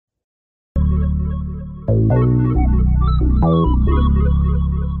I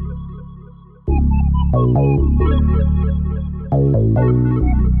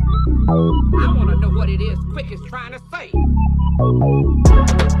want to know what it is Quick is trying to say.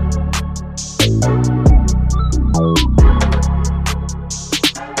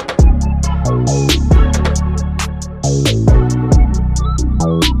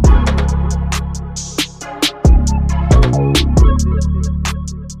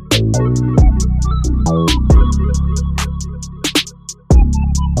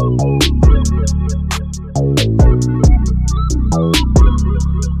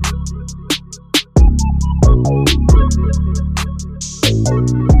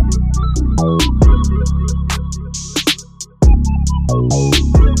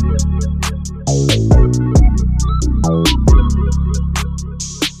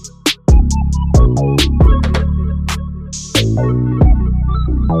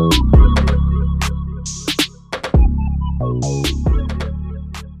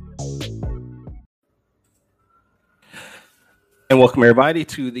 And welcome everybody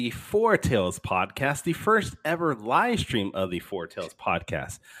to the Four Tales podcast, the first ever live stream of the Four Tales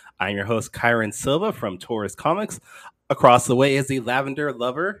podcast. I'm your host, Kyron Silva from Taurus Comics. Across the way is the lavender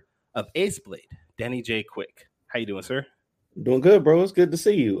lover of Ace Blade, Danny J. Quick. How you doing, sir? Doing good, bro. It's good to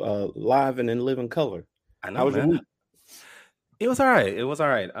see you live and in living color. I know, How was man. your week? It was all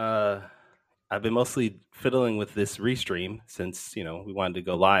right. I've been mostly fiddling with this restream since, we wanted to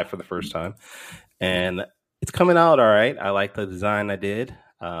go live for the first time. And it's coming out all right. I like the design I did.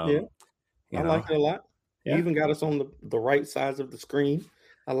 I like it a lot. Yeah. You even got us on the right sides of the screen.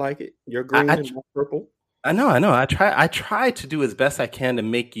 I like it. You're green and my purple. I know. I try to do as best I can to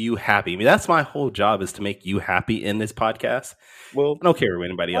make you happy. I mean, that's my whole job, is to make you happy in this podcast. Well, I don't care what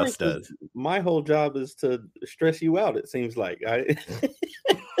anybody else does. My whole job is to stress you out, it seems like.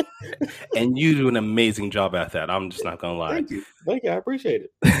 And you do an amazing job at that. I'm just not going to lie. Thank you. I appreciate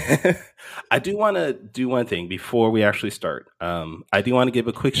it. I do want to do one thing before we actually start. I do want to give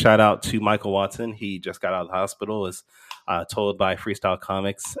a quick shout out to Michael Watson. He just got out of the hospital, as told by Freestyle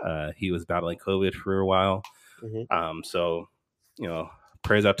Comics. He was battling COVID for a while. Mm-hmm. So,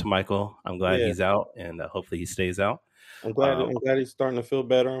 prayers out to Michael. I'm glad he's out, and hopefully he stays out. I'm glad he's starting to feel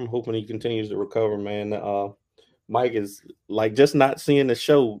better. I'm hoping he continues to recover, man. Mike is like just not seeing the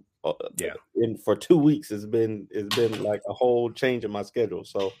show. For 2 weeks, it's been like a whole change in my schedule.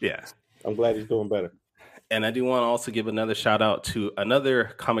 So I'm glad he's doing better. And I do want to also give another shout out to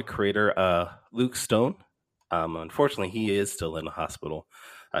another comic creator, Luke Stone. Unfortunately, he is still in the hospital.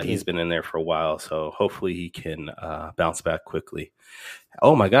 He's been in there for a while, so hopefully he can bounce back quickly.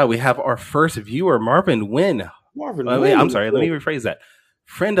 Oh my God, we have our first viewer, Marvin Wynn. I'm sorry, let me rephrase that.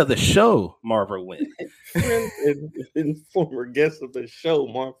 Friend of the show, Marvin Wynn. Friend and former guest of the show,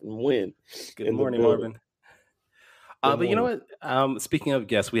 Marvin Wynn. Good morning, Marvin. But you know what? Speaking of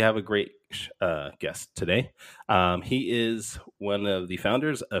guests, we have a great guest today. He is one of the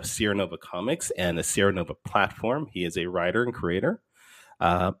founders of Sierra Nova Comics and the Sierra Nova platform. He is a writer and creator.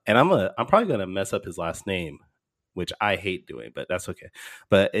 And I'm probably going to mess up his last name, which I hate doing, but that's okay.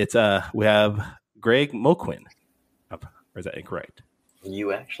 But it's we have Greg Moquin. Or is that incorrect?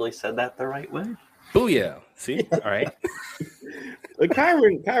 You actually said that the right way. Booyah. See? All right.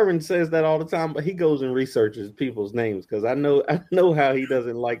 Kyron says that all the time, but he goes and researches people's names, because I know how he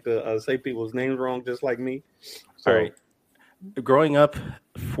doesn't like to say people's names wrong, just like me. So, all right. Growing up,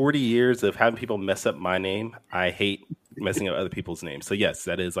 40 years of having people mess up my name, I hate messing up other people's names. So yes,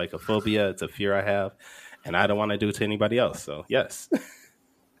 that is like a phobia. It's a fear I have, and I don't want to do it to anybody else. So yes,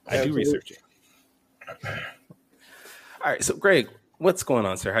 I do research it. All right. So Greg, what's going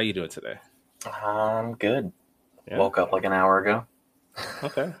on, sir? How you doing today? I'm good. Yeah. Woke up like an hour ago.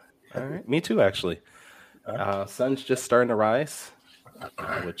 Okay. All right. Me too, actually. Sun's just starting to rise,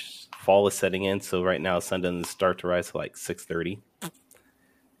 which fall is setting in. So right now, sun doesn't start to rise till like 6:30,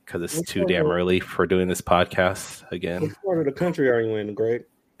 because it's too damn early for doing this podcast again. What part of the country are you in, Greg?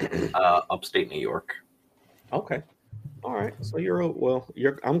 Upstate New York. Okay. All right. So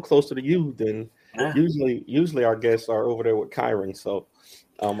I'm closer to you than usually our guests are over there with Kyron. So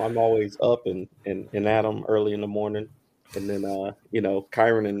I'm always up and at them early in the morning. And then,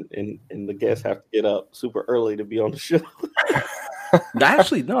 Kyron and the guests have to get up super early to be on the show.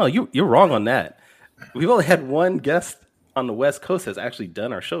 Actually, no, you're wrong on that. We've only had one guest on the West Coast that's actually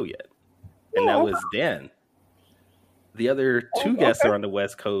done our show yet. And that was Dan. The other two guests are on the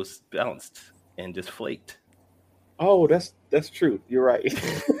West Coast, bounced and just flaked. Oh, that's true. You're right.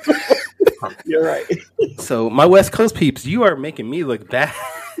 You're right. So my West Coast peeps, you are making me look bad.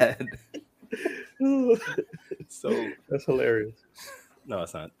 So that's hilarious. No,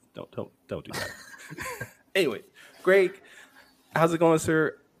 it's not. Don't do that. Anyway, Greg, how's it going,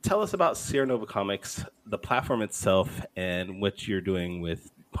 sir? Tell us about Sierra Nova Comics, the platform itself, and what you're doing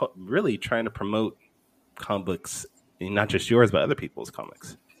with really trying to promote comics, not just yours, but other people's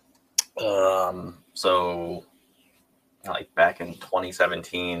comics. So like back in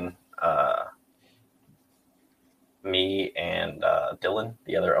 2017, me and Dylan,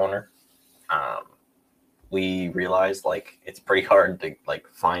 the other owner, we realized like it's pretty hard to like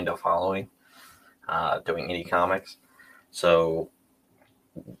find a following doing indie comics. So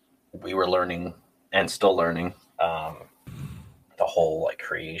we were learning and still learning the whole like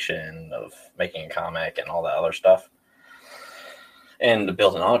creation of making a comic and all that other stuff, and to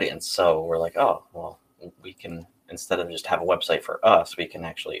build an audience. So we're like, oh, well, we can, instead of just have a website for us, we can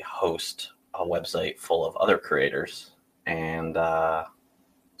actually host a website full of other creators. And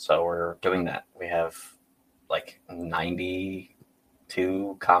so we're doing that. We have like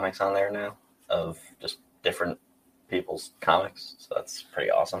 92 comics on there now of just different people's comics. So that's pretty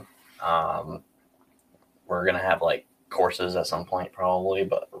awesome. We're going to have like courses at some point probably,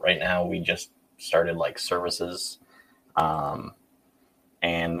 but right now we just started like services.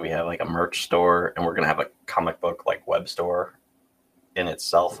 And we have like a merch store, and we're going to have a comic book like web store in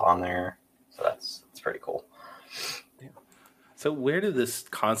itself on there. So that's pretty cool. Yeah. So where did this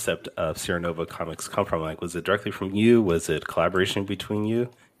concept of Sierra Nova Comics come from? Like, was it directly from you? Was it collaboration between you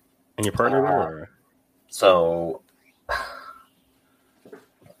and your partner? Or? So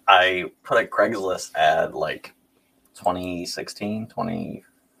I put a Craigslist ad like 2016,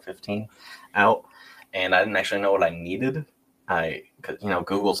 2015 out, and I didn't actually know what I needed. Cause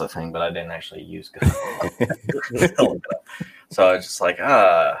Google's a thing, but I didn't actually use Google. So I was just like,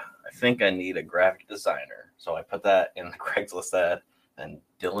 I think I need a graphic designer. So I put that in the Craigslist ad, and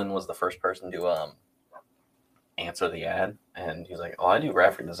Dylan was the first person to answer the ad, and he's like, "Oh, I do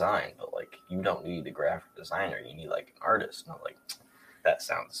graphic design, but like you don't need a graphic designer. You need like an artist." And I'm like, that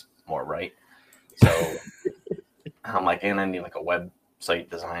sounds more right. So I'm like, and I need like a website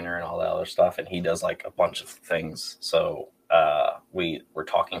designer and all that other stuff, and he does like a bunch of things. So we were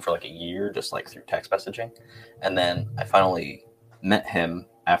talking for like a year, just like through text messaging. And then I finally met him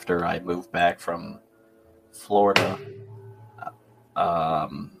after I moved back from Florida. I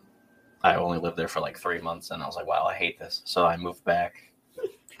only lived there for like 3 months, and I was like, wow, I hate this. So I moved back.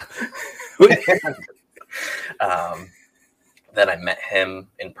 Then I met him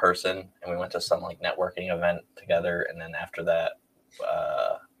in person, and we went to some like networking event together. And then after that,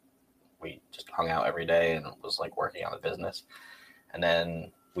 we just hung out every day and was like working on the business. And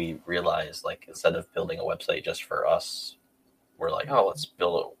then we realized like instead of building a website just for us, we're like, oh, let's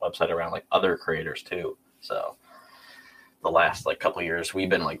build a website around like other creators too. So the last like couple of years, we've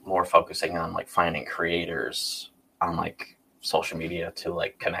been like more focusing on like finding creators on like social media to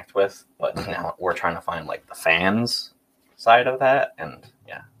like connect with. But now we're trying to find like the fans side of that. And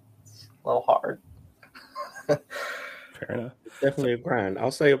yeah, it's a little hard. Fair enough. Definitely a grind.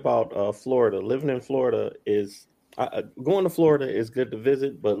 I'll say about Florida. Living in Florida is going to Florida is good to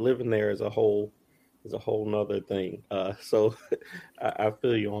visit, but living there is a whole nother thing. So I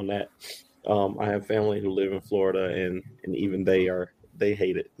feel you on that. I have family who live in Florida, and even they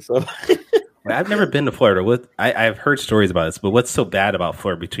hate it. So I've never been to Florida. I've heard stories about this, but what's so bad about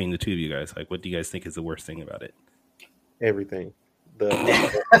Florida between the two of you guys? Like, what do you guys think is the worst thing about it? Everything.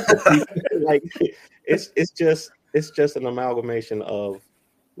 Like it's just an amalgamation of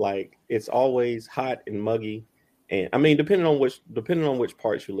like it's always hot and muggy, and I mean depending on which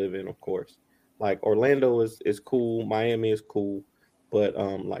parts you live in, of course. Like Orlando is cool, Miami is cool, but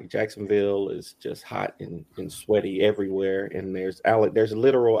like Jacksonville is just hot and sweaty everywhere, and there's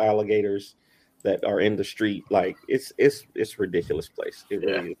literal alligators that are in the street. Like it's ridiculous place. It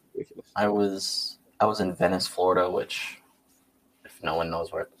really is ridiculous. I was in Venice, Florida, which if no one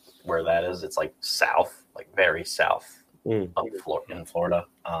knows where that is, it's like south, like very south of in Florida.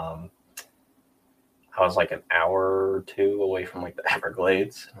 I was like an hour or two away from like the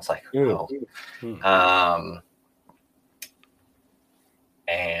Everglades. I was like, oh.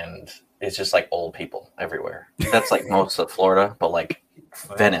 And it's just like old people everywhere. That's like most of Florida, but like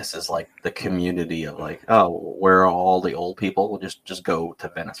Venice is like the community of like, oh, where are all the old people? We'll just go to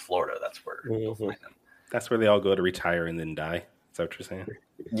Venice, Florida. That's where you'll find them. That's where they all go to retire and then die. Is that what you're saying?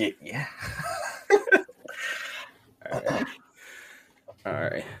 Yeah. All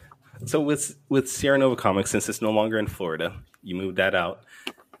right. So with Sierra Nova Comics, since it's no longer in Florida, you moved that out.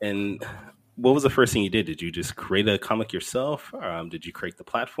 And what was the first thing you did? Did you just create a comic yourself? Did you create the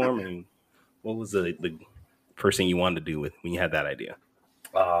platform? And what was the first thing you wanted to do when you had that idea?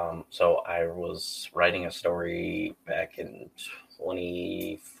 So I was writing a story back in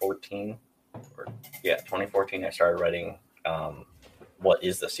 2014 or 2014. I started writing what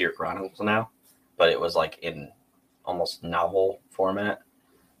is the Seer Chronicles now, but it was like in almost novel format,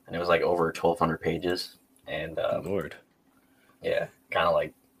 and it was like over 1,200 pages. And Lord, yeah, kind of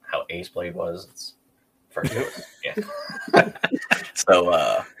like how Ace Blade was. It's first, yeah.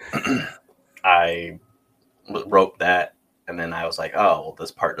 So I wrote that, and then I was like, oh, well,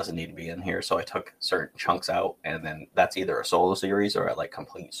 this part doesn't need to be in here. So I took certain chunks out, and then that's either a solo series or I like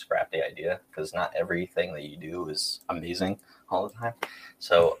complete scrap the idea, because not everything that you do is amazing all the time.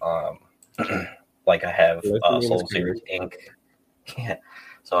 So like I have solo series Ink. Yeah.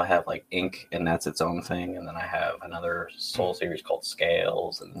 So I have like Ink, and that's its own thing, and then I have another solo series called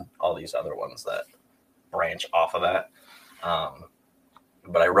Scales, and all these other ones that branch off of that.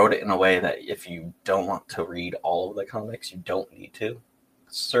 But I wrote it in a way that if you don't want to read all of the comics, you don't need to.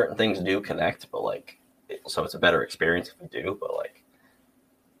 Certain things do connect, but like, so it's a better experience if you do. But like,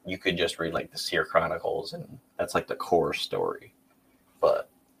 you could just read like the Seer Chronicles, and that's like the core story. But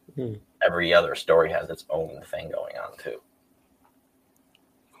every other story has its own thing going on too.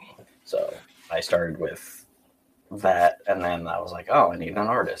 So I started with that, and then I was like, oh, I need an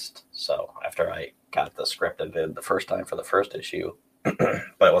artist. So after I got the script I did the first time for the first issue, but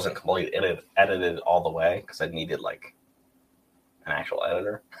it wasn't completely edited all the way because I needed like an actual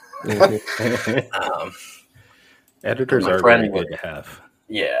editor. Editors are very good to have.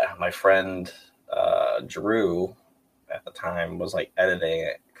 Yeah, my friend Drew at the time was like editing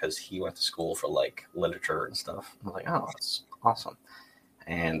it because he went to school for like literature and stuff. I was like, oh, that's awesome.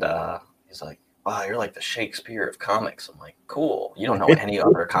 And he's like, wow, you're like the Shakespeare of comics. I'm like, cool. You don't know any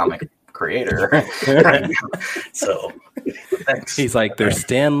other comic creator. So thanks. He's like, there's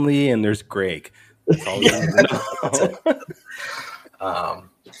Stan Lee and there's Greg. That's all you need to know.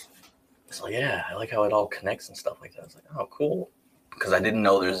 So yeah, I like how it all connects and stuff like that. I was like, oh, cool. Because I didn't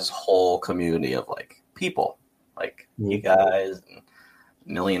know there's this whole community of like people, like you guys and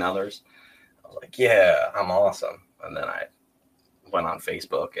a million others. I was like, yeah, I'm awesome. And then I went on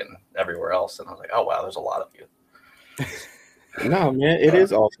Facebook and everywhere else, and I was like, oh wow, there's a lot of you. No, man, it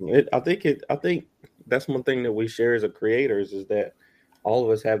is awesome. I think that's one thing that we share as a creators is that all of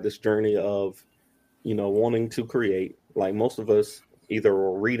us have this journey of, wanting to create. Like most of us either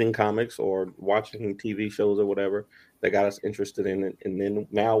were reading comics or watching TV shows or whatever that got us interested in it, and then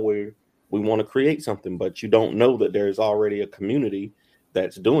now we want to create something, but you don't know that there's already a community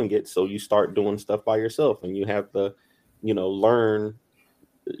that's doing it, so you start doing stuff by yourself, and you have to, learn.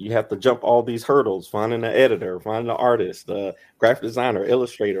 You have to jump all these hurdles, finding an editor, finding an artist, graphic designer,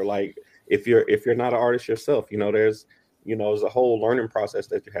 illustrator. Like if you're not an artist yourself, there's a whole learning process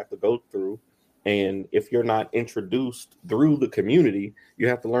that you have to go through. And if you're not introduced through the community, you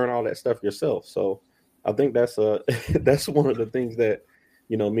have to learn all that stuff yourself. So I think that's that's one of the things that,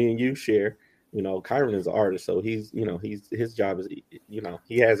 me and you share. Kyron is an artist, so he's his job is,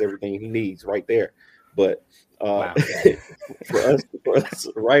 he has everything he needs right there. But wow. for us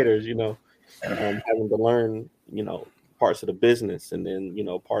writers, having to learn, parts of the business, and then,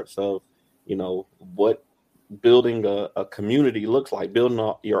 parts of, what building a community looks like,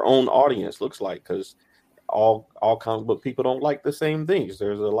 building your own audience looks like, because all comic book people don't like the same things.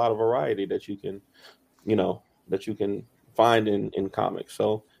 There's a lot of variety that you can, find in comics.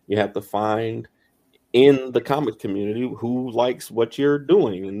 So you have to find in the comic community who likes what you're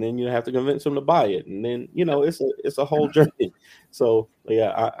doing, and then you have to convince them to buy it, and then it's a whole journey. So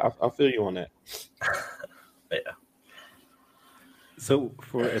yeah, I feel you on that. Yeah. So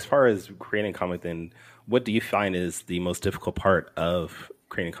as far as creating comic, then what do you find is the most difficult part of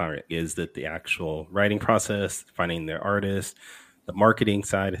creating comic? Is that the actual writing process, finding their artist, the marketing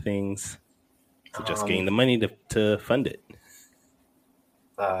side of things, so just getting the money to fund it?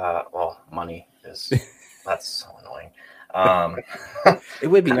 Well, money is that's so annoying. It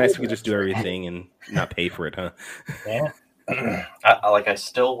would be nice if we could just do everything and not pay for it, huh? Yeah. I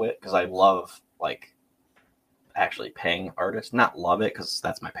still because I love like actually paying artists. Not love it because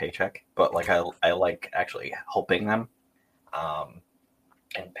that's my paycheck, but like I like actually helping them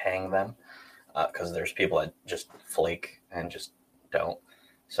and paying them because there's people that just flake and just don't.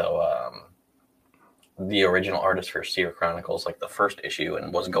 So the original artist for Seer Chronicles, like the first issue,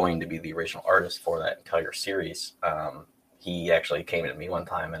 and was going to be the original artist for that entire series, he actually came to me one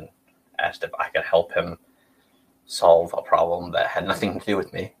time and asked if I could help him solve a problem that had nothing to do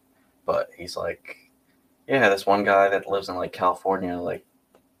with me. But he's like, yeah, this one guy that lives in like California like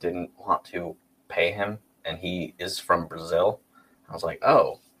didn't want to pay him, and he is from Brazil. I was like,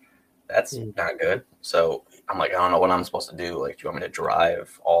 oh, that's not good. So I'm like, I don't know what I'm supposed to do. Like, do you want me to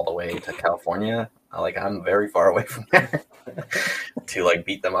drive all the way to California? I'm very far away from there to like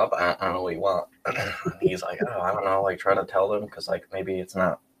beat them up. I don't know what you want. He's like, oh, I don't know. Like, try to tell them because like maybe it's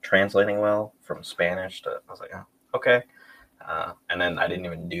not translating well from Spanish to. I was like, oh, okay. And then I didn't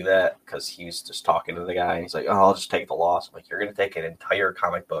even do that because he was just talking to the guy. And he's like, oh, I'll just take the loss. I'm like, you're going to take an entire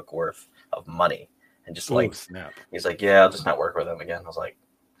comic book worth of money and just like, snap. He's like, yeah, I'll just not work with him again. I was like,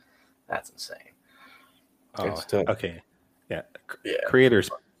 that's insane. Oh, It's tough. okay. Yeah. Yeah. Creators,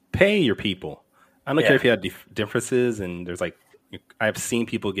 pay your people. I don't care if you have differences, and there's like, I've seen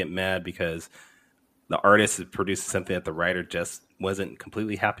people get mad because the artist is producing something that the writer just wasn't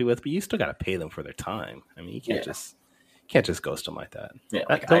completely happy with, but you still got to pay them for their time. I mean, you can't just ghost them like that. Yeah,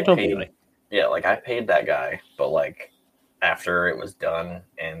 like I paid that guy, but like after it was done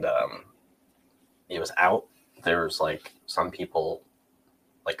and it was out, there was like some people,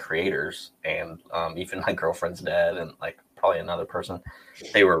 like creators, and even my girlfriend's dad, and like probably another person,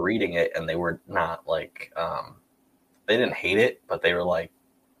 they were reading it and they were not like they didn't hate it, but they were like,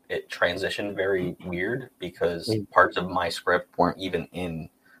 it transitioned very weird because parts of my script weren't even in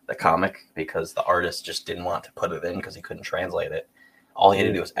the comic because the artist just didn't want to put it in because he couldn't translate it. All he had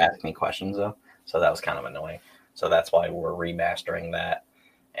to do was ask me questions though, so that was kind of annoying. So that's why we're remastering that,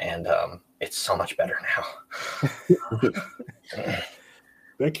 and it's so much better now.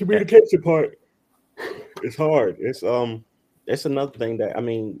 That communication part is hard. It's another thing that, I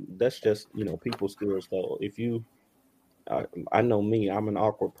mean, that's just, people skills though. If you, I know me, I'm an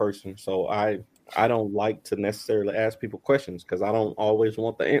awkward person, so I don't like to necessarily ask people questions because I don't always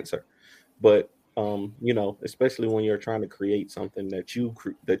want the answer. But especially when you're trying to create something that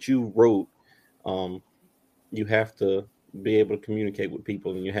you wrote, you have to be able to communicate with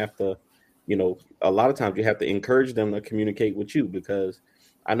people, and you have to, a lot of times you have to encourage them to communicate with you, because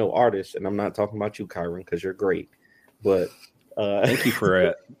I know artists, and I'm not talking about you, Kyron, because you're great, but thank you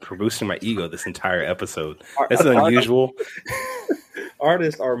for boosting my ego this entire episode. That's unusual.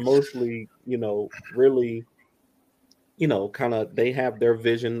 Artists are mostly, really, kind of, they have their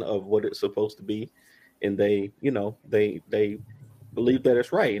vision of what it's supposed to be, and they believe that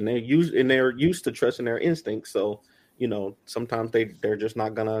it's right, and they're used to trusting their instincts. So, sometimes they're just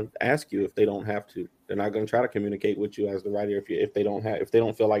not gonna ask you if they don't have to. They're not gonna try to communicate with you as the writer if they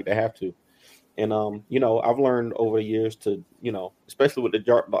don't feel like they have to. And I've learned over the years to, especially with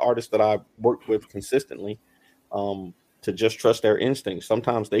the artists that I worked with consistently, to just trust their instincts.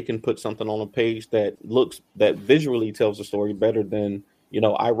 Sometimes they can put something on a page that visually tells the story better than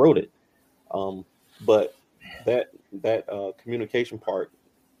I wrote it. But that communication part,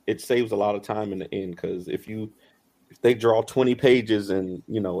 it saves a lot of time in the end, because if they draw 20 pages and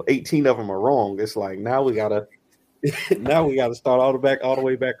 18 of them are wrong, it's like now we gotta start all the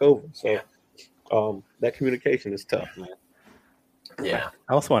way back over. So that communication is tough, man. Yeah.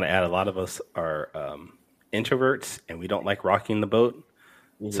 I also want to add, a lot of us are introverts, and we don't like rocking the boat.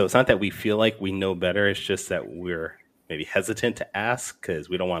 Mm-hmm. So it's not that we feel like we know better. It's just that we're maybe hesitant to ask because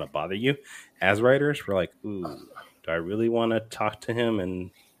we don't want to bother you. As writers, we're like, ooh, do I really want to talk to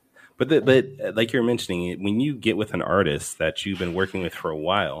him? But like you're mentioning, when you get with an artist that you've been working with for a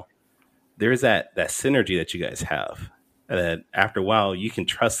while, there's that synergy that you guys have. That after a while, you can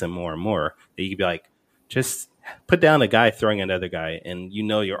trust them more and more. That you can be like, just put down a guy throwing another guy, and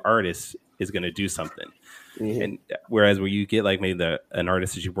your artist is going to do something. Mm-hmm. And whereas where you get like maybe an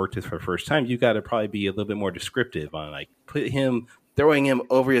artist that you worked with for the first time, you got to probably be a little bit more descriptive on like throwing him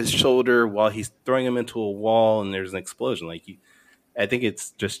over his shoulder while he's throwing him into a wall and there's an explosion. I think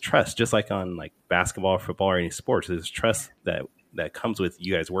it's just trust, just like on like basketball, or football, or any sports. There's trust that comes with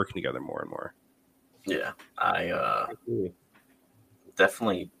you guys working together more and more. Yeah, I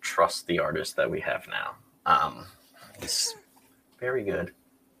definitely trust the artist that we have now. It's very good.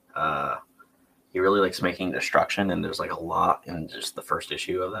 He really likes making destruction, and there's like a lot in just the first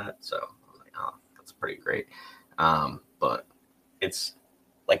issue of that. So I was like, oh, that's pretty great. But it's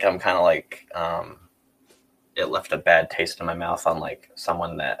like I'm kind of like it left a bad taste in my mouth on like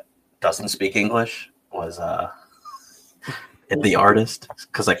someone that doesn't speak English was the artist,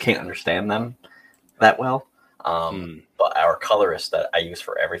 because I can't understand them that well. But our colorist that I use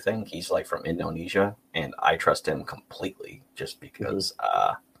for everything, he's like from Indonesia, and I trust him completely just because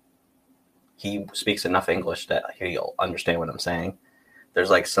he speaks enough English that he'll understand what I'm saying. There's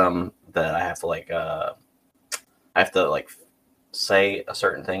like some that I have to say a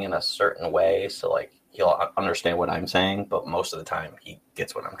certain thing in a certain way, so like he'll understand what I'm saying, but most of the time he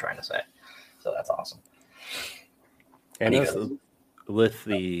gets what I'm trying to say. So that's awesome. And with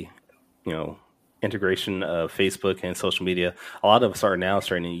the, integration of Facebook and social media, a lot of us are now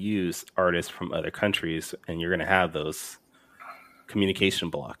starting to use artists from other countries, and you're going to have those communication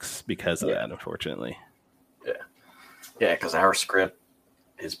blocks because of that, unfortunately. Yeah, because our script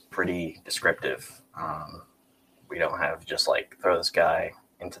is pretty descriptive. We don't have just like throw this guy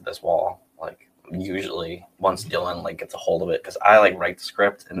into this wall. Like usually once Dylan like gets a hold of it, because I like write the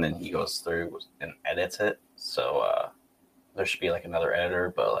script and then he goes through and edits it. So there should be like another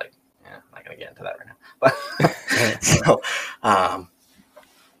editor, but like I'm not gonna get into that right now.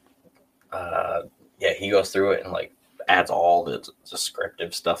 But he goes through it and like adds all the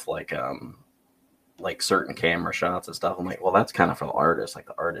descriptive stuff like certain camera shots and stuff. I'm like, well, that's kind of for the artist. Like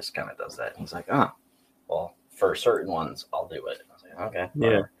the artist kind of does that. And he's like, well, for certain ones, I'll do it. I was like, okay,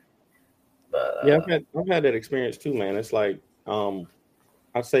 whatever. But I've had that experience too, man. It's like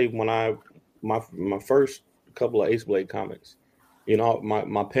I'd say when my first couple of Ace Blade comics, you know,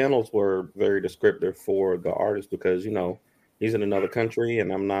 my panels were very descriptive for the artist because, you know, he's in another country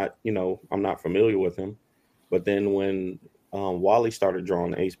and I'm not familiar with him. But then when Wally started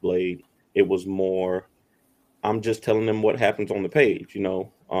drawing Ace Blade, it was more, I'm just telling them what happens on the page, you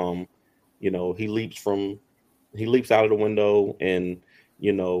know. He leaps out of the window and,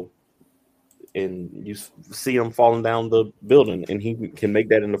 you know, and you see him falling down the building and he can make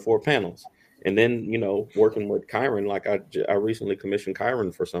that into 4 panels. And then, you know, working with Kyron, like I recently commissioned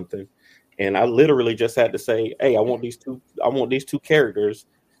Kyron for something. And I literally just had to say, hey, I want these two characters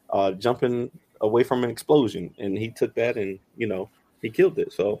jumping away from an explosion. And he took that and, you know, he killed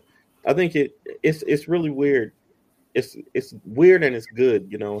it. So I think it's really weird. It's weird and it's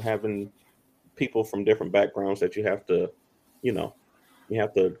good, you know, having people from different backgrounds that you have to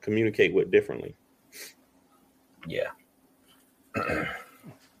communicate with differently. Yeah.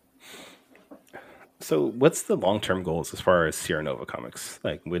 So what's the long-term goals as far as Sierra Nova Comics?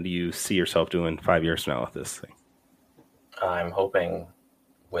 Like, when do you see yourself doing 5 years from now with this thing? I'm hoping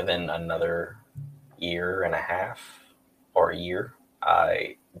within another year and a half or a year,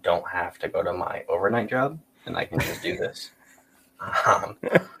 I don't have to go to my overnight job and I can just do this. All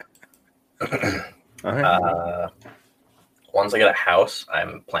right. Once I get a house,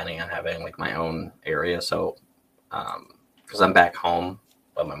 I'm planning on having like my own area. So, because I'm back home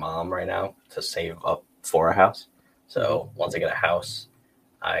with my mom right now to save up for a house. So once I get a house,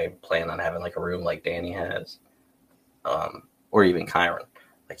 I plan on having like a room like Danny has, or even Kyron.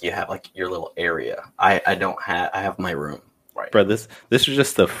 Like you have like your little area. I have my room. Right. Bro, this is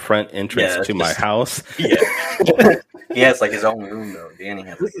just the front entrance to my house. Yeah. He has like his own room though. Danny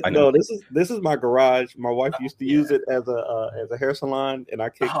has. This is my garage. My wife used to use it as a hair salon, and I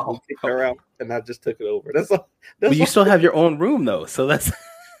kicked her out, and I just took it over. That's all. But you still have your own room though, so that's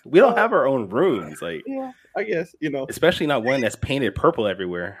we don't have our own rooms. Like, yeah, I guess you know, especially not one that's painted purple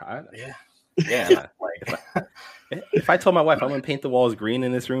everywhere. Yeah. Like, if I told my wife I'm gonna paint the walls green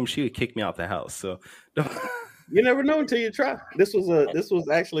in this room, she would kick me out the house. So. You never know until you try. This was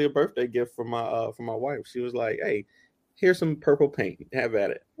actually a birthday gift for my wife. She was like, "Hey, here's some purple paint. Have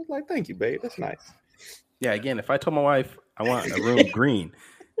at it." I was like, "Thank you, babe. That's nice." Yeah. Again, if I told my wife I want a room green,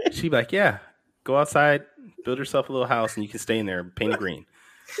 she'd be like, "Yeah, go outside, build yourself a little house, and you can stay in there and paint it green."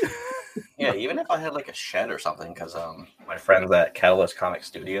 Yeah, even if I had like a shed or something, because my friends at Catalyst Comic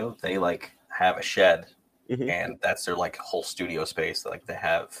Studio, they like have a shed, and that's their like whole studio space. Like they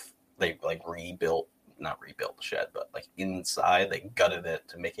rebuilt. Not rebuilt the shed, but like inside they gutted it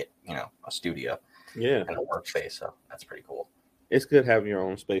to make it, you know, a studio, and a workspace. So that's pretty cool. It's good having your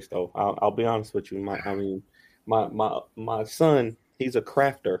own space, though. I'll be honest with you. My son, he's a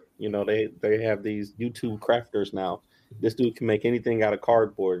crafter. You know, they have these YouTube crafters now. This dude can make anything out of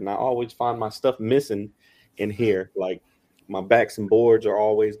cardboard, and I always find my stuff missing in here. Like my backs and boards are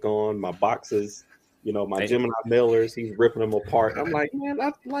always gone. My boxes. You know, my Gemini mailers, he's ripping them apart. I'm like, man,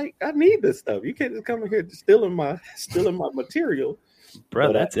 I need this stuff. You can't just come in here stealing my material.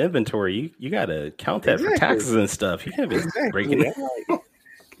 Bro, that's inventory. You gotta count that for taxes and stuff. You can't be breaking it. Like,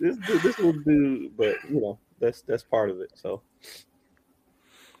 this will do, but you know, that's part of it. So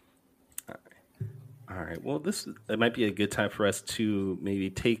all right. Well, it might be a good time for us to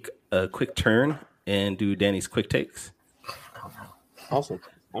maybe take a quick turn and do Danny's quick takes. Awesome.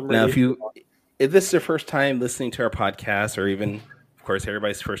 I'm ready. Now, if this is your first time listening to our podcast, or even, of course,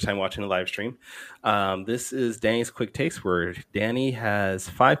 everybody's first time watching the live stream, this is Danny's Quick Takes, where Danny has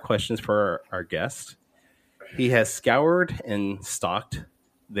 5 questions for our guest. He has scoured and stalked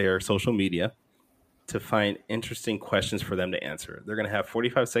their social media to find interesting questions for them to answer. They're going to have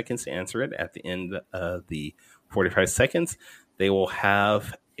 45 seconds to answer it. At the end of the 45 seconds, they will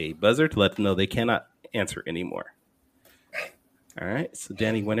have a buzzer to let them know they cannot answer anymore. All right. So,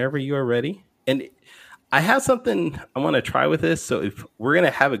 Danny, whenever you are ready, And I have something I want to try with this. So if we're going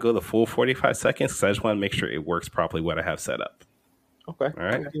to have it go the full 45 seconds, because I just want to make sure it works properly what I have set up. Okay. All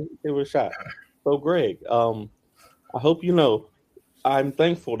right. Give it a shot. So, Greg, I hope you know I'm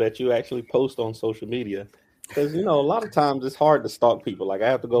thankful that you actually post on social media because, a lot of times it's hard to stalk people. Like I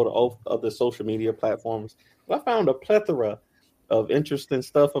have to go to other social media platforms. But I found a plethora of interesting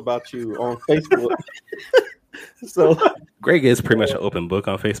stuff about you on Facebook. So Greg is pretty much an open book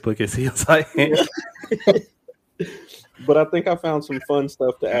on Facebook, it seems like. But I think I found some fun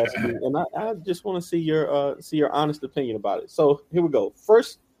stuff to ask you, and I just want to see your honest opinion about it. So here we go.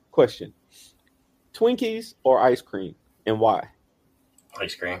 First question: Twinkies or ice cream, and why?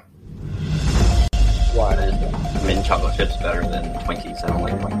 Ice cream. Why? Mint chocolate chips better than Twinkies. I don't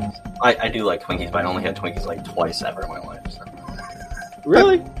like Twinkies. I do like Twinkies, but I only had Twinkies like twice ever in my life. So.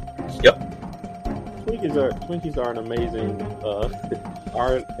 Really? Yep. Twinkies are an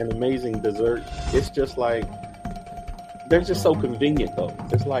amazing dessert. It's just like they're just so convenient though.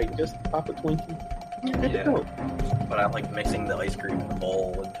 It's like just pop a Twinkie. Yeah. But I like mixing the ice cream in the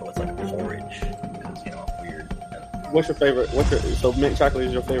bowl until it's like a porridge. Because it's weird. What's your favorite? So mint chocolate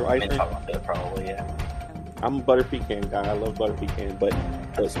is your favorite ice cream? Mint chocolate, probably, yeah. I'm a butter pecan guy. I love butter pecan, but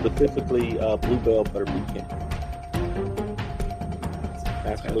specifically Bluebell butter pecan.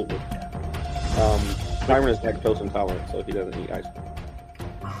 Absolutely. Byron is lactose intolerant, so he doesn't eat ice cream.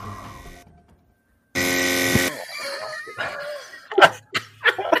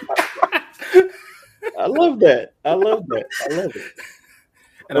 I love that. I love it.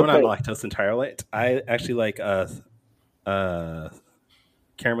 And I'm not lactose intolerant. I actually like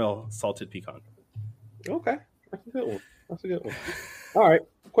caramel salted pecan. Okay, that's a good one. All right,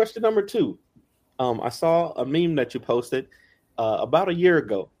 question number 2. I saw a meme that you posted about a year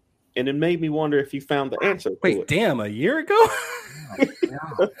ago, and it made me wonder if you found the answer. Wait, damn, a year ago?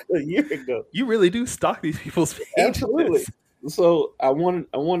 A year ago. You really do stalk these people's pages. Absolutely. So I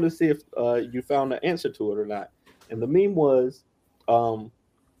wanted to see if you found the answer to it or not. And the meme was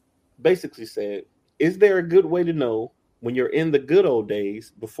basically said, is there a good way to know when you're in the good old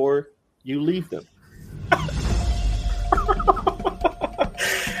days before you leave them?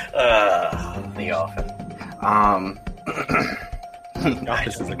 The Office. The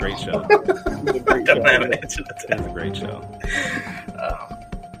Office is a great show. Don't have an answer to that. It's a great show.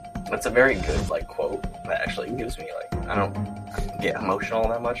 It's a very good quote that actually gives me I don't get emotional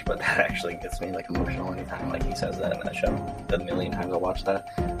that much, but that actually gets me emotional anytime he says that in that show. The million times I watch that.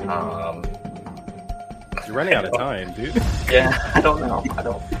 You're running out of time, dude. Yeah, I don't know.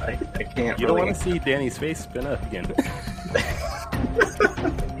 I can't. You don't want to see Danny's face spin up again.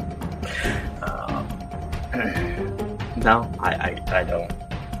 No, I don't. I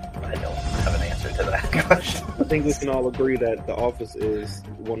don't have an answer to that question. I think we can all agree that The Office is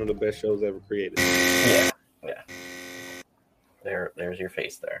one of the best shows ever created. Yeah. There's your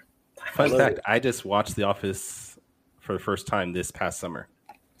face there. Fun fact: I just watched The Office for the first time this past summer.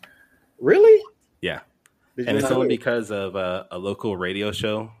 Really? Yeah. And it's only because of a local radio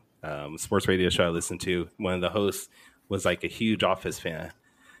show, sports radio show I listened to. One of the hosts was a huge Office fan.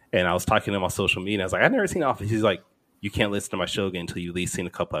 And I was talking to him on social media. I was like, I've never seen Office. He's like, you can't listen to my show again until you've at least seen a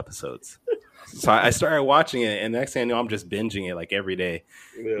couple episodes. So I started watching it. And the next thing I know, I'm just binging it every day.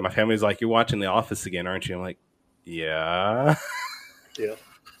 Yeah. My family's like, you're watching The Office again, aren't you? I'm like, yeah. Yeah.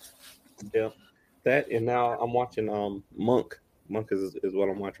 That, and now I'm watching Monk. Monk is what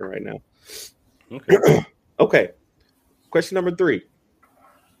I'm watching right now. Okay. Okay. Question number 3.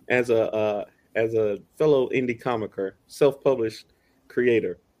 As a fellow indie comicer, self-published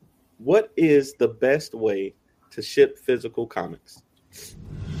creator, what is the best way to ship physical comics?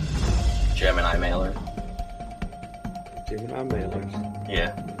 Gemini mailer. Gemini mailers.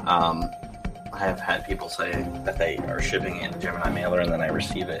 Yeah. I have had people say that they are shipping it in a Gemini mailer and then I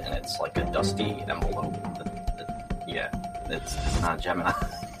receive it and it's like a dusty envelope. It's not Gemini.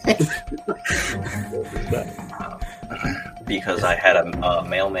 Because I had a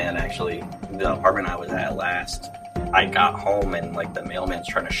mailman actually, the apartment I was at last, I got home and the mailman's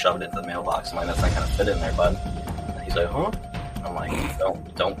trying to shove it into the mailbox. I'm like, that's not gonna fit in there, bud. And he's like, huh? I'm like,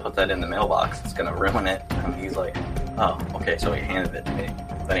 don't put that in the mailbox. It's gonna ruin it. And he's like, oh, okay. So he handed it to me.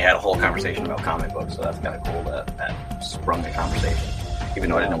 Then he had a whole conversation about comic books. So that's kind of cool that sprung the conversation. Even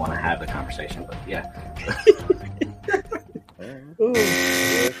though I didn't want to have the conversation, but yeah.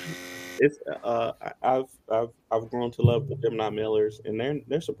 It's I've grown to love the Gemini mailers, and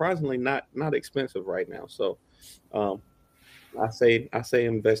they're surprisingly not expensive right now. So, I say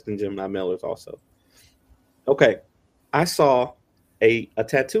invest in Gemini mailers also. Okay, I saw a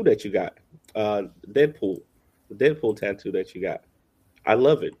tattoo that you got, the Deadpool tattoo that you got. I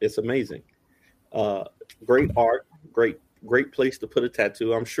love it. It's amazing. Great art, great place to put a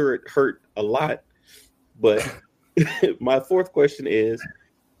tattoo. I'm sure it hurt a lot, but my fourth question is: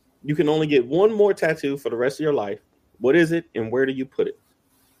 you can only get one more tattoo for the rest of your life. What is it, and where do you put it?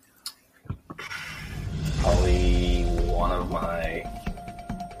 Probably one of my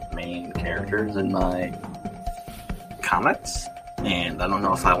main characters in my comics. And I don't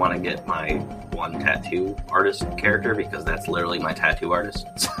know if I want to get my one tattoo artist character because that's literally my tattoo artist.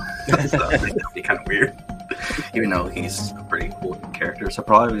 So I think that'd be kind of weird. Even though he's a pretty cool character. So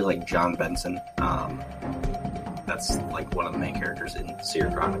probably like John Benson. That's like one of the main characters in Seer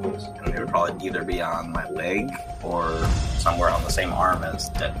Chronicles. And they would probably either be on my leg or somewhere on the same arm as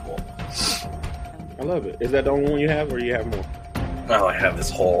Deadpool. I love it. Is that the only one you have, or do you have more? Oh, I have this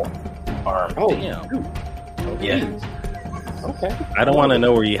whole arm. Oh, Damn. Yeah. Okay. I don't want to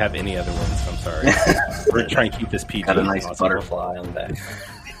know where you have any other ones. I'm sorry. We're trying to keep this PG. Got a nice possible. butterfly on the back.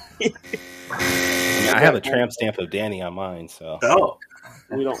 I have a tramp stamp of Danny on mine, so. Oh.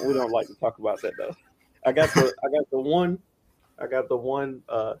 We don't like to talk about that though. I got the one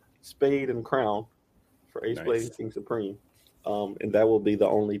spade and crown for Ace Blade and King Supreme. And that will be the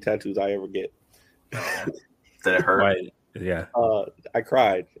only tattoos I ever get. Did it hurt? Right. Yeah. I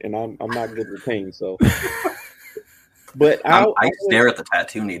cried, and I'm not good with pain, so. But I stare at the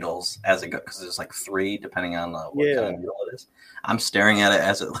tattoo needles as it goes because there's like 3 depending on what kind of needle it is. I'm staring at it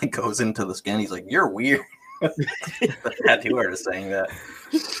as it like goes into the skin. He's like, "You're weird." The tattoo artist saying that.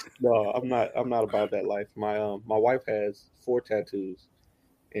 No, I'm not about that life. My wife has 4 tattoos,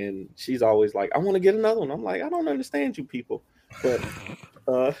 and she's always like, "I want to get another one." I'm like, "I don't understand you people," but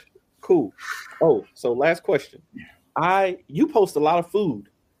cool. Oh, so last question. You post a lot of food.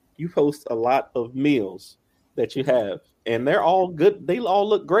 You post a lot of meals that you have, and they're all good. They all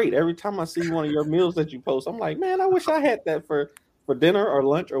look great. Every time I see one of your meals that you post, I'm like, man, I wish I had that for dinner or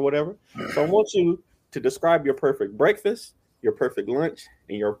lunch or whatever. So I want you to describe your perfect breakfast, your perfect lunch,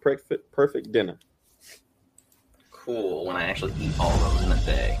 and your perfect dinner. Cool. When I actually eat all those in a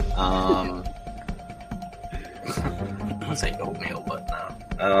day. I'd say oatmeal, but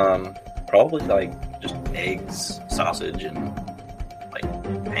no. Probably like just eggs, sausage, and like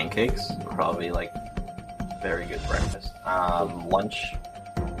pancakes. Probably like very good breakfast. Lunch,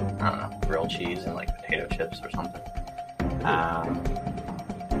 I don't know, grilled cheese and like potato chips or something.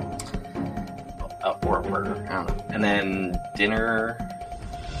 Or a burger, I don't know. And then dinner,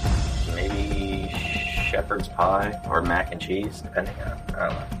 maybe shepherd's pie or mac and cheese, depending on, I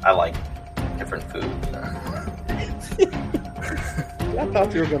don't know. I like different foods. I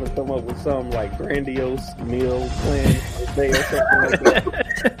thought you were going to come up with some like grandiose meal plan for the day or something like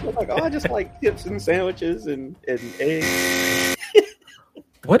that. I'm like, I just like chips and sandwiches and eggs.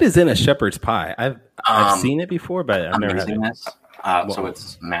 What is in a shepherd's pie? I've seen it before, but I've never had it. So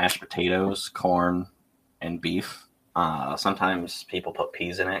it's mashed potatoes, corn, and beef. Sometimes people put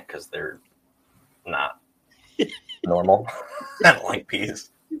peas in it because they're not normal. I don't like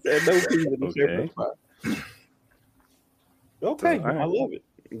peas. There's no peas in the shepherd's pie. Okay, All right. I love it.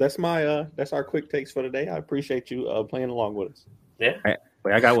 That's that's our quick takes for today. I appreciate you playing along with us. Yeah. All right.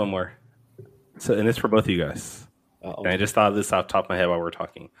 Wait, I got one more. So, and it's for both of you guys. And I just thought of this off the top of my head while we're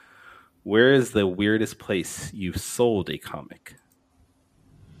talking. Where is the weirdest place you've sold a comic?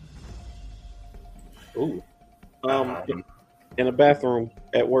 Ooh. In a bathroom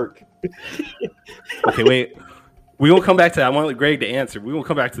at work. Okay, wait. We won't come back to that. I want Greg to answer. We won't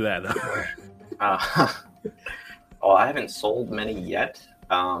come back to that, though. Well, I haven't sold many yet,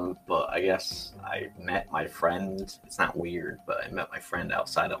 but I guess I met my friend. It's not weird, but I met my friend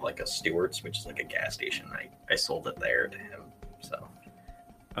outside of like a Stewart's, which is like a gas station. I sold it there to him. So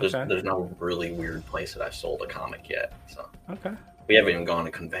there's no really weird place that I've sold a comic yet. So Okay. we haven't even gone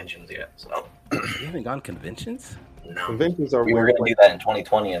to conventions yet. So You haven't gone conventions? no, Conventions are we were weird. going to do that in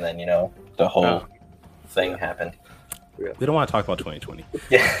 2020, and then the whole thing happened. We don't want to talk about 2020.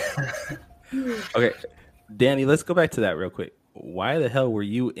 Yeah. Okay. Danny, let's go back to that real quick. Why the hell were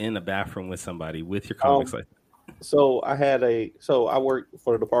you in a bathroom with somebody with your comics like that? So I work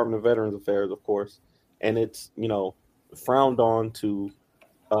for the Department of Veterans Affairs, of course, and it's frowned on to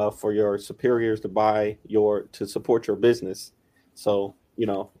for your superiors to support your business. So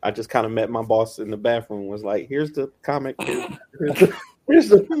I just kind of met my boss in the bathroom. Was like, here's the comic, here's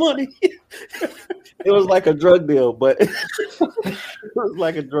the money. It was like a drug deal, but it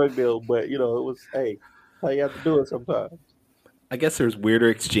was hey, how you have to do it sometimes. I guess there's weirder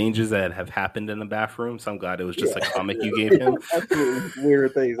exchanges that have happened in the bathroom, so I'm glad it was just a comic you gave him. Absolutely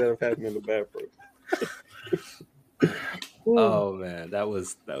weird things that have happened in the bathroom. Oh man, that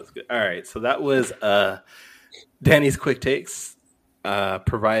was good. All right, so that was Danny's quick takes.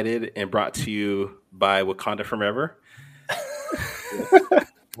 provided and brought to you by Wakanda Forever.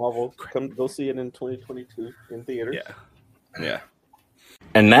 Marvel, come go see it in 2022 in theaters. Yeah.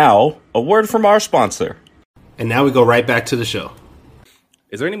 And now, a word from our sponsor. And now we go right back to the show.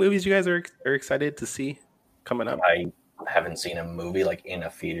 Is there any movies you guys are excited to see coming up? I haven't seen a movie like in a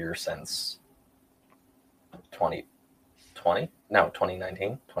theater since 2020. No,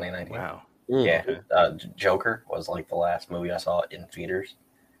 2019. Wow. Yeah, Joker was like the last movie I saw in theaters.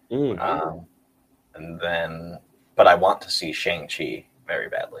 And then, but I want to see Shang-Chi very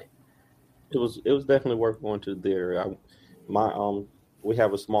badly. It was definitely worth going to the theater. We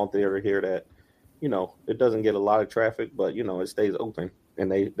have a small theater here that, you know, it doesn't get a lot of traffic, but you know, it stays open,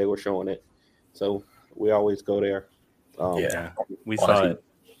 and they were showing it, so we always go there. We saw it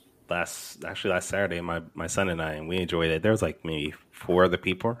last Saturday. My son and I, and we enjoyed it. There was like maybe four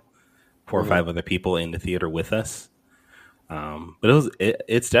or five other people in the theater with us. But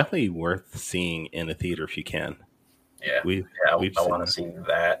it's definitely worth seeing in a theater if you can. Yeah, I want to see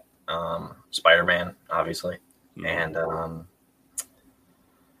that. Spider-Man, obviously, and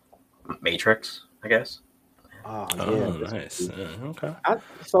Matrix, I guess. Nice. Okay.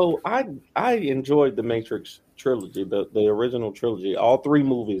 I enjoyed the Matrix trilogy, the original trilogy. All three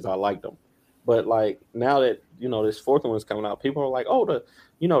movies, I liked them. But like now that you know this fourth one's coming out, people are like, "Oh, the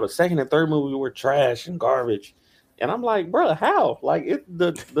second and third movie were trash and garbage," and I'm like, "Bro, how? Like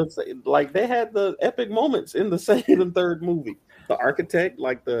like they had the epic moments in the second and third movie. The architect,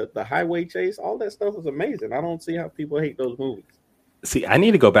 like the highway chase, all that stuff was amazing. I don't see how people hate those movies." See, I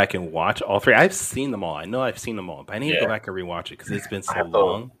need to go back and watch all three. I've seen them all. I know I've seen them all, but I need to go back and rewatch it because it's been so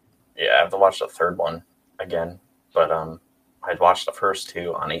long. I have to watch the third one again, but I'd watched the first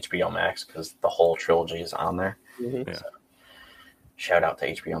two on HBO Max because the whole trilogy is on there. Mm-hmm. So, shout out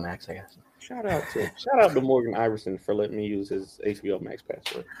to HBO Max, I guess. Shout out to Morgan Iverson for letting me use his HBO Max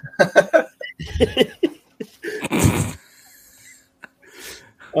password.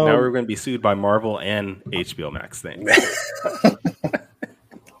 Now we're going to be sued by Marvel and HBO Max things.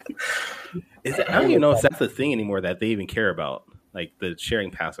 I don't even know if that's a thing anymore that they even care about, like the sharing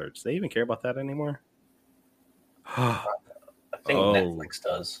passwords. Do they even care about that anymore? I think Netflix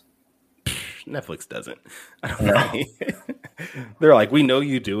does. Netflix doesn't. I don't know. They're like, we know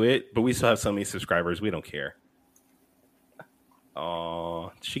you do it, but we still have so many subscribers. We don't care.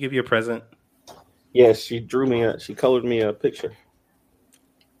 Oh, did she give you a present? Yes, she colored me a picture.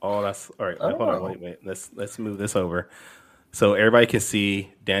 Oh, that's all right. Hold on, wait. Let's move this over so everybody can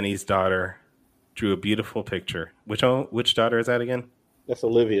see. Danny's daughter drew a beautiful picture. Which daughter is that again? That's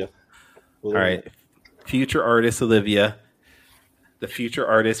Olivia. All right, future artist Olivia, the future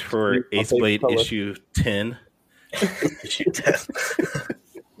artist for Ace Blade issue 10. Issue 10.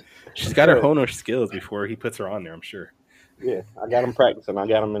 She's got to hone her skills before he puts her on there, I'm sure. Yeah, I got him practicing. I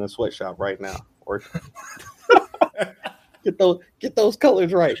got him in a sweatshop right now. Get those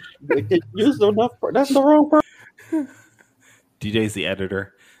colors right. Use enough. That's the wrong person. DJ's the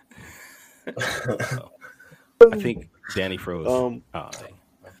editor. I think Danny froze. Dang.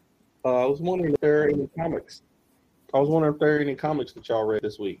 I was wondering if there are any comics. That y'all read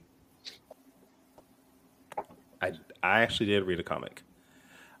this week. I actually did read a comic.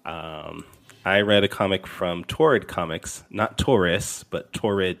 I read a comic from Torrid Comics, not Taurus, but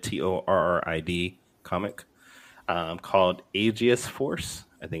Torrid, Torrid comic, called Aegis Force.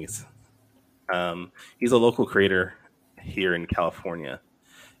 I think it's. He's a local creator here in California,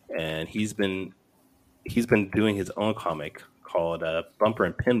 and he's been doing his own comic called Bumper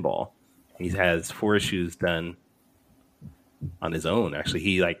and Pinball. He has 4 issues done on his own.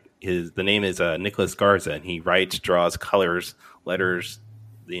 Actually, the name is Nicholas Garza, and he writes, draws, colors, letters,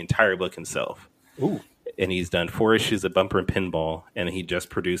 the entire book himself. Ooh. And he's done 4 issues of Bumper and Pinball, and he just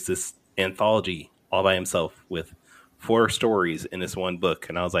produced this anthology all by himself with 4 stories in this one book.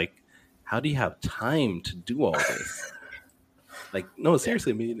 And I was like, how do you have time to do all this? Like, no,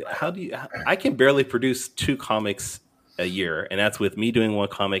 seriously, I mean, I can barely produce 2 comics a year, and that's with me doing one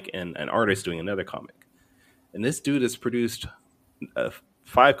comic and an artist doing another comic. And this dude has produced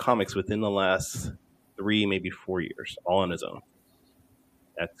 5 comics within the last 3, maybe 4 years, all on his own.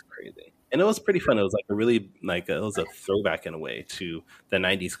 That's crazy. And it was pretty fun. It was like it was a throwback in a way to the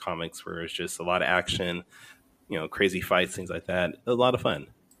 90s comics where it's just a lot of action, crazy fights, things like that. A lot of fun.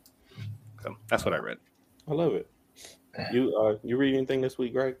 So that's what I read. I love it. You read anything this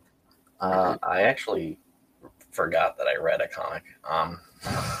week, Greg? I actually forgot that I read a comic. I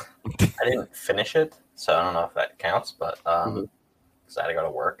didn't finish it, so I don't know if that counts, but because I had to go to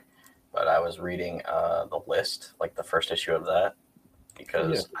work. But I was reading The List, like the first issue of that,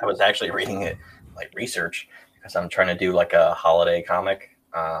 because I was actually reading it like research, because I'm trying to do like a holiday comic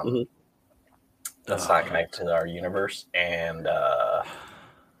that's not Oh. connected to our universe, and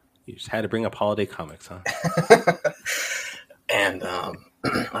You just had to bring up holiday comics, huh? and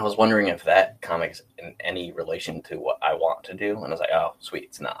I was wondering if that comic's in any relation to what I want to do, and I was like, oh, sweet,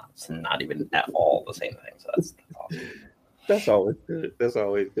 it's not. It's not even at all the same thing. So that's awesome. That's always good. That's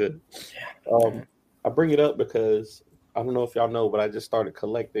always good. I bring it up because I don't know if y'all know, but I just started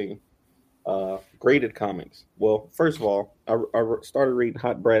collecting graded comics. Well, first of all, I started reading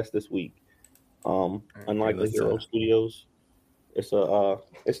Hot Brass this week. Unlikely Hero Studios. It's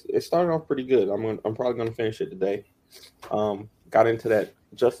it started off pretty good. I'm probably gonna finish it today. Got into that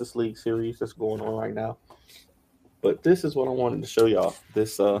Justice League series that's going on right now. But this is what I wanted to show y'all.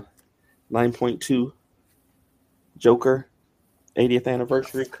 This 9.2 Joker 80th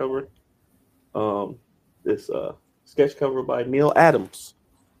anniversary cover. This sketch cover by Neil Adams.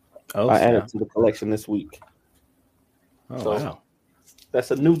 Oh, I added to the collection this week. Oh, So, wow.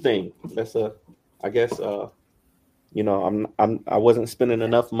 That's a new thing. That's I guess I wasn't spending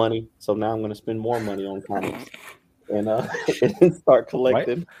enough money, so now I'm going to spend more money on comics and start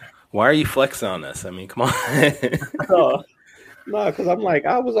collecting. Why are you flexing on us? I mean, come on. No, because I'm like,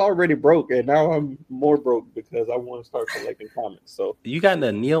 I was already broke, and now I'm more broke because I want to start collecting comics. So You got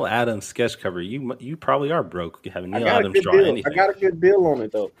a Neil Adams sketch cover. You probably are broke. You have a I Neil got a Adams good drawing deal. anything. I got a good deal on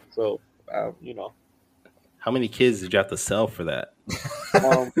it though. So How many kids did you have to sell for that?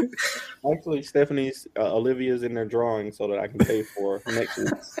 Actually, Stephanie's Olivia's in their drawing so that I can pay for next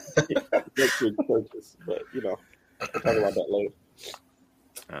week's purchase. But talk about that later.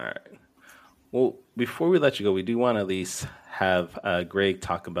 All right. Well, before we let you go, we do want to at least have Greg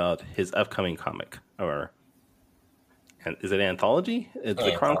talk about his upcoming comic. Is it anthology? It's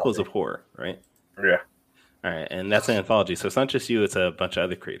the Chronicles of Horror, right? Yeah. All right, and that's an anthology. So it's not just you; it's a bunch of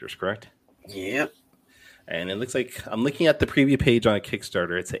other creators, correct? Yep. And it looks like I'm looking at the preview page on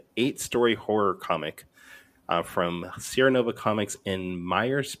Kickstarter. It's an 8-story horror comic from Sierra Nova Comics and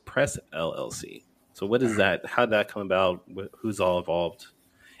Myers Press LLC. So what is that? How did that come about? Who's all involved?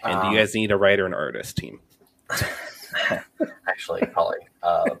 And do you guys need a writer and artist team? Actually, probably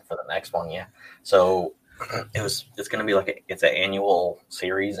for the next one, yeah. So it's going to be it's an annual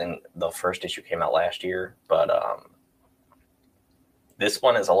series, and the first issue came out last year, but this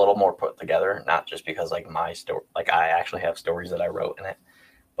one is a little more put together, not just because my story, I actually have stories that I wrote in it,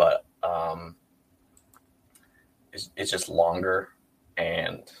 but it's just longer,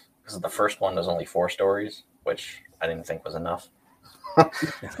 and because the first one was only 4 stories, which I didn't think was enough.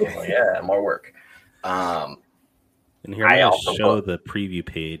 Yeah, more work. And here I'm going to show the preview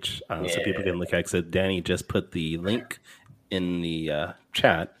page so people can look at it. So Danny just put the link in the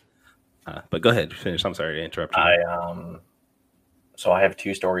chat. But go ahead, finish. I'm sorry to interrupt you. So I have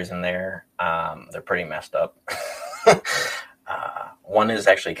 2 stories in there. They're pretty messed up. One is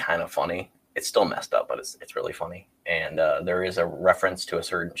actually kind of funny. It's still messed up, but it's really funny. And there is a reference to a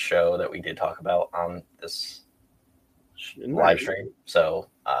certain show that we did talk about on this live stream. So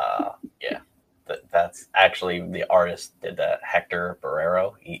that's actually the artist did that. Hector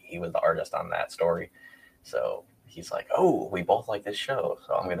Barrero. He was the artist on that story. So he's like, oh, we both like this show,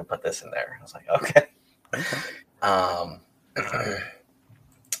 so I'm going to put this in there. I was like, okay.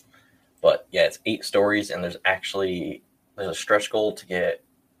 But yeah, it's 8 stories, and there's a stretch goal to get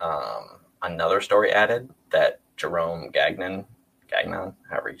another story added that Jerome Gagnon,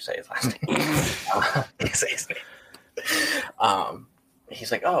 however you say his last name,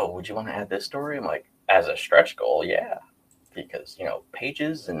 he's like, oh, would you want to add this story? I'm like, as a stretch goal, yeah, because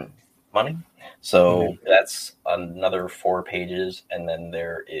pages and money. So that's another 4 pages, and then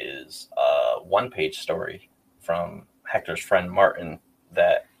there is a 1-page story from Hector's friend Martin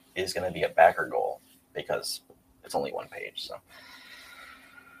that is going to be a backer goal because it's only 1 page. So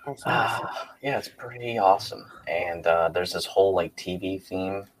yeah, it's pretty awesome. And there's this whole TV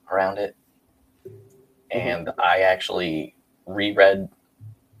theme around it. And I actually reread.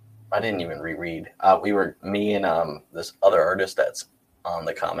 I didn't even reread. Me and this other artist that's on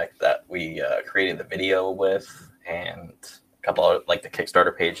the comic that we created the video with, and a couple of the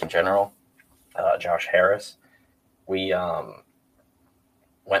Kickstarter page in general, Josh Harris. We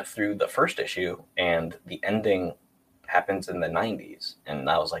went through the first issue, and the ending happens in the 90s, and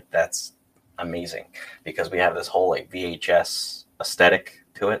I was like, that's amazing, because we have this whole VHS aesthetic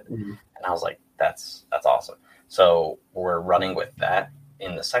to it, and I was like, that's awesome. So we're running with that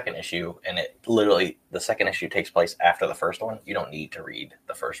in the second issue, and it literally, the second issue takes place after the first one. You don't need to read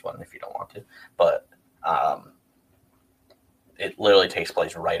the first one if you don't want to, but it literally takes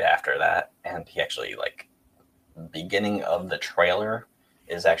place right after that. And he actually, beginning of the trailer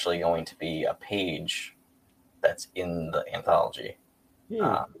is actually going to be a page that's in the anthology.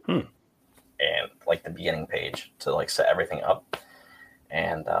 Yeah. And like the beginning page to like set everything up,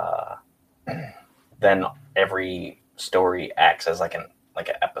 and then every story acts as like an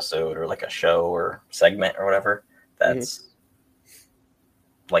episode or like a show or segment or whatever. That's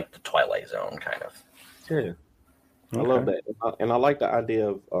like the Twilight Zone kind of. Yeah. I love that, and I like the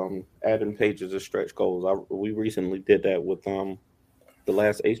idea of adding pages of stretch goals. We recently did that with the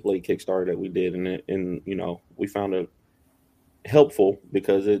last Ace Blade Kickstarter that we did, and you know, we found it helpful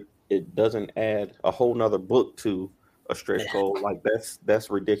because it doesn't add a whole nother book to a stretch goal. Like that's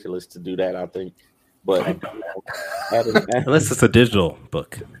ridiculous to do that, I think. But unless it's a digital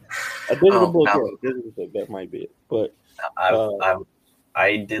book, digital book, that might be it. But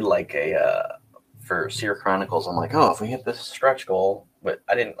I did like a for Seer Chronicles. I'm like, oh, if we hit this stretch goal, but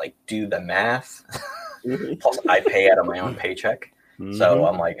I didn't like do the math. Plus, I pay out of my own paycheck, so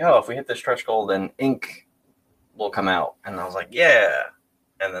I'm like, oh, if we hit this stretch goal, then ink will come out, and I was like, yeah.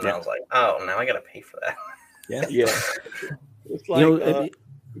 And then I was like, oh, now I got to pay for that. Yeah. It's like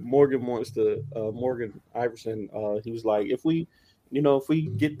Morgan wants to, Morgan Iverson, he was like, if we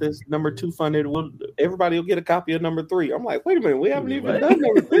get this number 2 funded, everybody will get a copy of number 3. I'm like, wait a minute, we haven't even done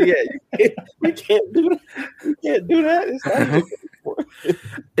number 3 yet. We can't do that. We can't do that.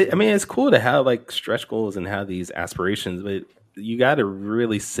 I mean, it's cool to have like stretch goals and have these aspirations, but you got to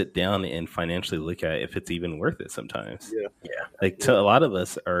really sit down and financially look at if it's even worth it sometimes. Yeah. Like a lot of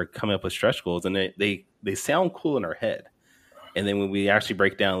us are coming up with stretch goals and they sound cool in our head. And then when we actually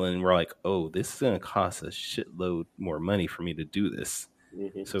break down and we're like, oh, this is going to cost a shitload more money for me to do this.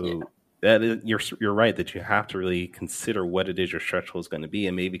 So that is, you're right that you have to really consider what it is your stretch goal is going to be,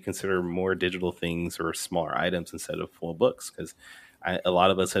 and maybe consider more digital things or smaller items instead of full books. Because a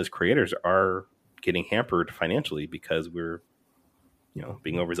lot of us as creators are getting hampered financially because we're,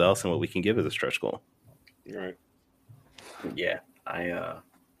 being overzealous in what we can give as a stretch goal. Right. Yeah. I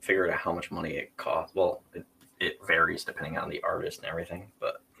figured out how much money it costs. Well, it varies depending on the artist and everything,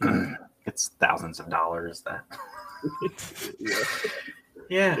 but it's thousands of dollars that.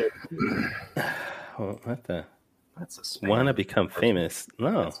 Yeah. Well, That's a want to become famous?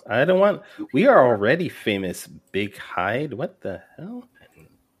 No, I don't want. We are already famous. Big Hide. What the hell?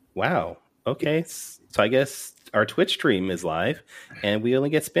 Wow. Okay. So I guess our Twitch stream is live and we only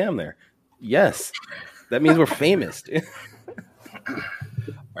get spam there. Yes. That means we're famous. All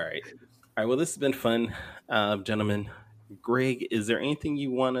right. Well, this has been fun, gentlemen. Greg, is there anything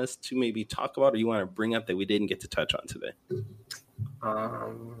you want us to maybe talk about or you want to bring up that we didn't get to touch on today?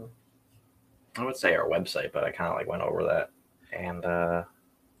 I would say our website, but I kind of like went over that. And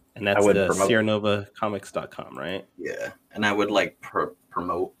that's the SierraNovaComics.com, right? Yeah. And I would like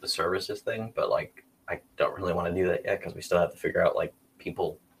promote the services thing, but like I don't really want to do that yet because we still have to figure out like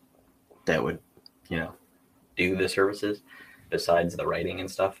people that would, do the services besides the writing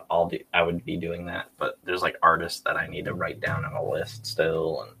and stuff. I would be doing that, but there's like artists that I need to write down on a list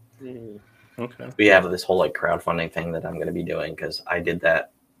still. And okay, we have this whole like crowdfunding thing that I'm going to be doing because I did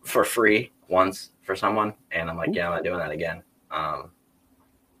that for free once for someone, and I'm like, yeah, I'm not doing that again.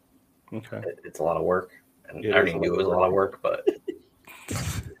 Okay, it's a lot of work, and I already knew it was a lot of work, but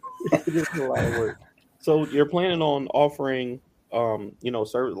it is a lot of work. So you're planning on offering,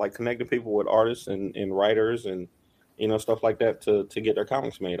 service like connecting people with artists and writers and stuff like that to get their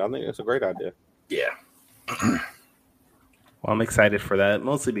comics made. I think that's a great idea. Yeah. Well, I'm excited for that,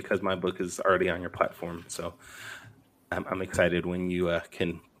 mostly because my book is already on your platform. So I'm excited when you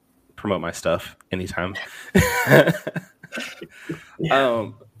can promote my stuff anytime.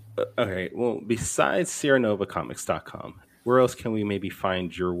 All right. Well, besides SierraNovaComics.com, where else can we maybe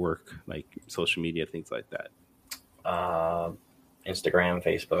find your work, like social media, things like that? Instagram,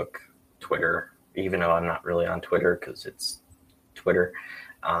 Facebook, Twitter, even though I'm not really on Twitter because it's Twitter.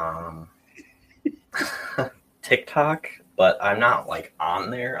 TikTok, but I'm not like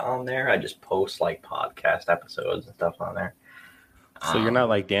on there. I just post like podcast episodes and stuff on there. So you're not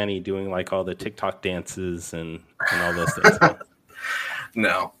like Danny doing like all the TikTok dances and all those things. Huh?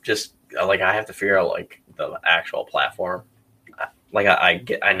 No, just like I have to figure out like the actual platform. Like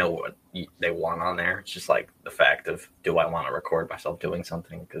I know what they want on there. It's just like the fact of, do I want to record myself doing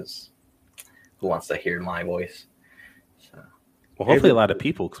something? Because who wants to hear my voice? So. Well, hopefully a lot of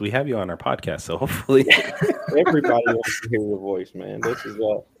people, because we have you on our podcast. So hopefully everybody wants to hear your voice, man. This is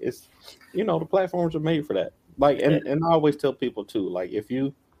it's the platforms are made for that. Like, and I always tell people too, like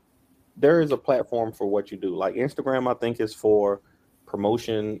there is a platform for what you do. Like Instagram, I think is for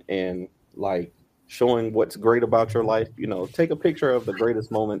promotion and like showing what's great about your life. Take a picture of the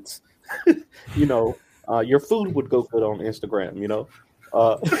greatest moments. Your food would go good on Instagram.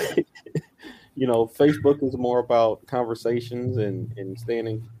 Facebook is more about conversations and staying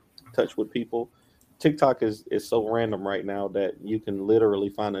in touch with people. TikTok is so random right now that you can literally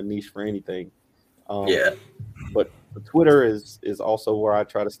find a niche for anything. But Twitter is also where I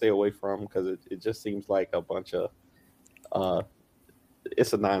try to stay away from, because it just seems like a bunch of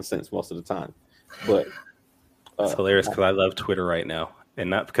it's a nonsense most of the time. But it's hilarious because I love Twitter right now, and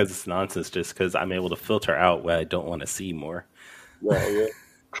not because it's nonsense, just because I'm able to filter out what I don't want to see more. Yeah.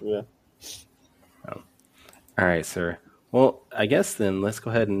 All right, sir. Well, I guess then let's go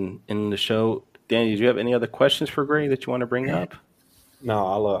ahead and end the show. Danny, do you have any other questions for Gray that you want to bring up? No,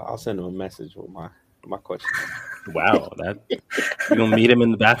 I'll send him a message with my question. Wow, you gonna meet him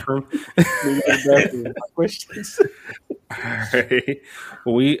in the bathroom? Questions. All right.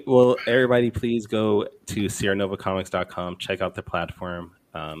 Well, everybody, please go to SierraNovaComics.com. Check out the platform.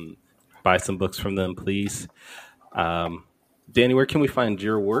 Buy some books from them, please. Danny, where can we find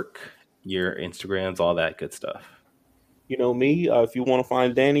your work, your Instagrams, all that good stuff? Me, if you want to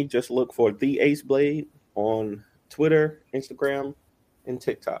find Danny, just look for The Ace Blade on Twitter, Instagram, and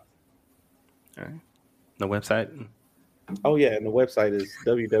TikTok. All right. The website? Oh, yeah. And the website is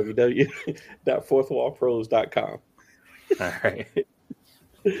www.fourthwallpros.com. All right.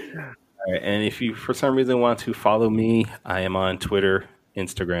 All right. And if you, for some reason, want to follow me, I am on Twitter,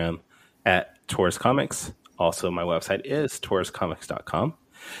 Instagram at Taurus Comics. Also, my website is tauruscomics.com.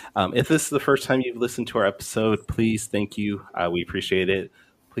 If this is the first time you've listened to our episode, please, thank you. We appreciate it.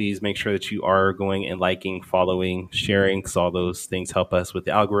 Please make sure that you are going and liking, following, sharing, because all those things help us with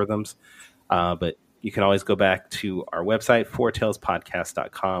the algorithms. But you can always go back to our website,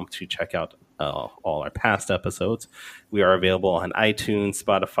 fourtailspodcast.com, to check out all our past episodes. We are available on iTunes,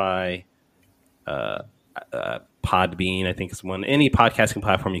 Spotify, Podbean, I think is one. Any podcasting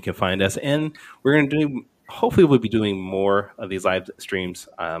platform you can find us. And we're going to hopefully we'll be doing more of these live streams.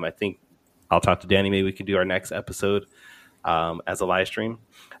 I think I'll talk to Danny. Maybe we can do our next episode as a live stream.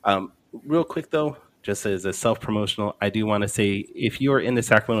 Real quick, though, just as a self-promotional, I do want to say, if you are in the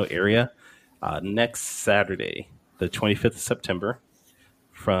Sacramento area, next Saturday, the 25th of September,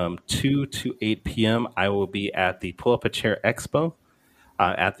 from 2 to 8 p.m., I will be at the Pull Up a Chair Expo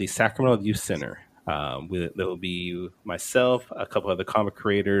at the Sacramento Youth Center. There will be myself, a couple other comic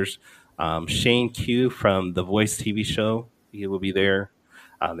creators, Shane Q from The Voice TV show. He will be there.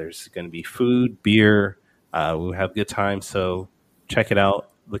 There's going to be food, beer. We'll have a good time. So check it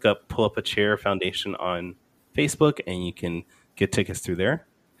out. Look up Pull Up a Chair Foundation on Facebook, and you can get tickets through there.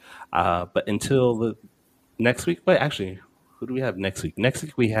 But until the next week, wait, actually, who do we have next week? Next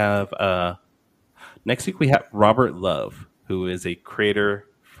week we have Robert Love, who is a creator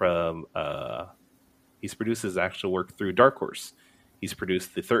from. He's produced his actual work through Dark Horse. He's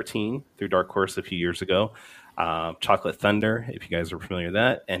produced the 13 through Dark Horse a few years ago. Chocolate Thunder, if you guys are familiar with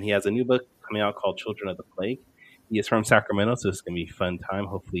that, and he has a new book coming out called Children of the Plague. He is from Sacramento, so it's going to be a fun time.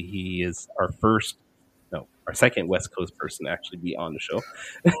 Hopefully, he is our second West Coast person to actually be on the show.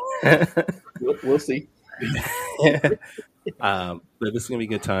 We'll see. But this is going to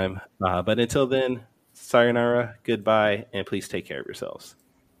be a good time. But until then, sayonara, goodbye, and please take care of yourselves.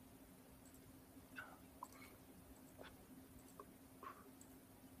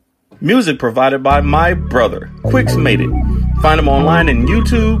 Music provided by my brother, Quix Made It. Find him online in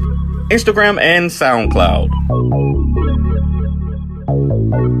YouTube, Instagram, and SoundCloud. I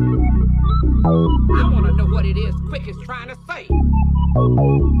want to know what it is Quick is trying to say.